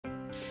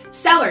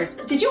Sellers,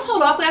 did you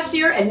hold off last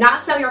year and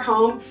not sell your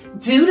home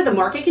due to the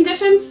market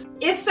conditions?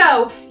 If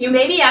so, you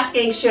may be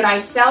asking, should I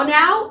sell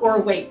now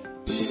or wait?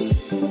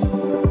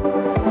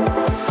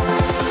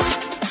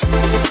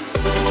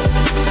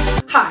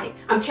 Hi,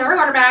 I'm Tara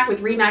Lauterbach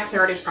with RE/MAX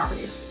Heritage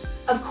Properties.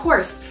 Of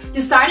course,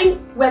 deciding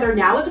whether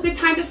now is a good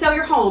time to sell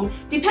your home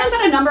depends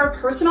on a number of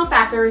personal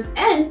factors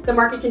and the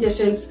market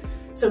conditions,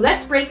 so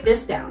let's break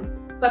this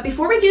down. But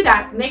before we do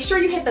that, make sure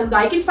you hit the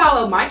like and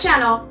follow my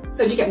channel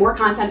so you get more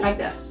content like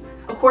this.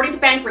 According to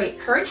Bankrate,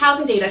 current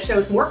housing data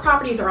shows more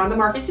properties are on the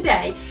market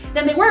today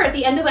than they were at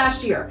the end of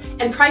last year,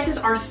 and prices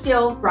are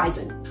still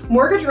rising.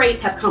 Mortgage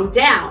rates have come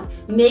down,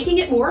 making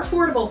it more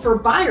affordable for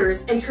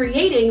buyers and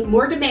creating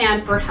more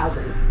demand for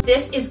housing.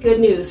 This is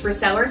good news for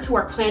sellers who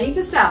are planning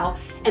to sell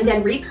and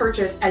then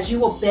repurchase, as you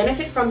will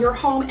benefit from your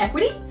home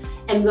equity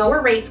and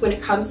lower rates when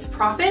it comes to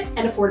profit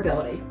and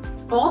affordability.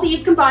 All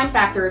these combined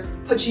factors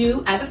put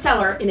you as a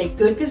seller in a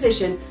good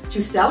position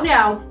to sell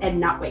now and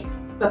not wait.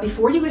 But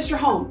before you list your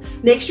home,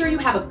 make sure you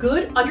have a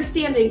good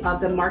understanding of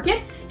the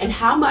market and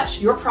how much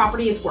your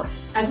property is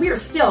worth, as we are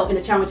still in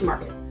a challenging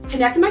market.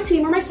 Connect with my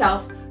team or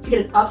myself to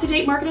get an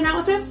up-to-date market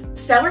analysis,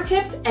 seller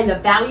tips, and the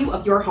value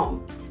of your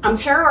home. I'm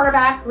Tara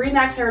Lauterbach,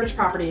 RE/MAX Heritage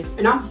Properties,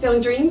 and I'm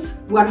fulfilling dreams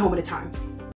one home at a time.